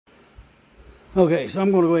Okay, so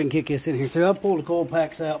I'm going to go ahead and kick this in here too. I pulled the coil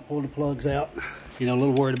packs out, pulled the plugs out. You know, a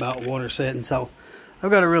little worried about water setting. So I've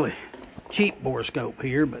got a really cheap bore scope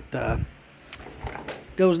here, but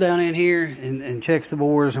goes down in here and checks the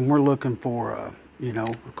bores, and we're looking for, you know,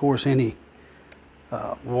 of course, any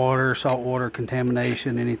water, salt water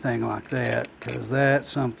contamination, anything like that, because that's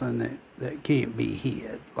something that can't be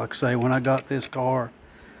hid. Like I say, when I got this car,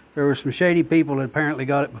 there were some shady people that apparently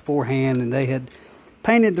got it beforehand, and they had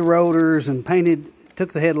painted the rotors and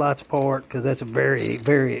took the headlights apart, because that's a very,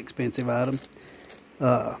 very expensive item.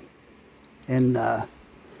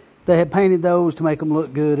 They had painted those to make them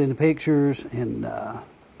look good in the pictures, and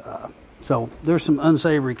so there's some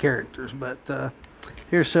unsavory characters. But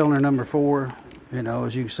here's cylinder number 4. You know,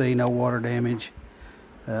 as you can see, no water damage.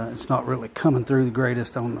 It's not really coming through the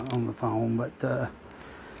greatest on the phone, but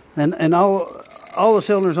and all the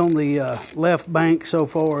cylinders on the left bank so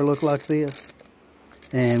far look like this.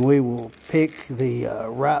 And we will pick the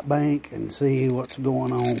right bank and see what's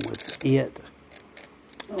going on with it.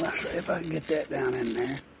 Let's see if I can get that down in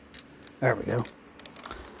there. There we go.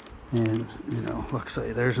 And, you know, like I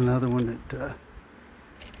say, there's another one that,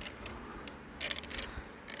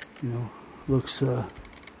 you know, looks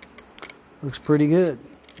pretty good.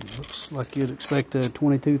 It looks like you'd expect a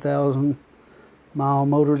 22,000 mile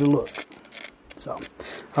motor to look. So,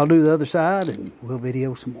 I'll do the other side and we'll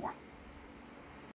video some more.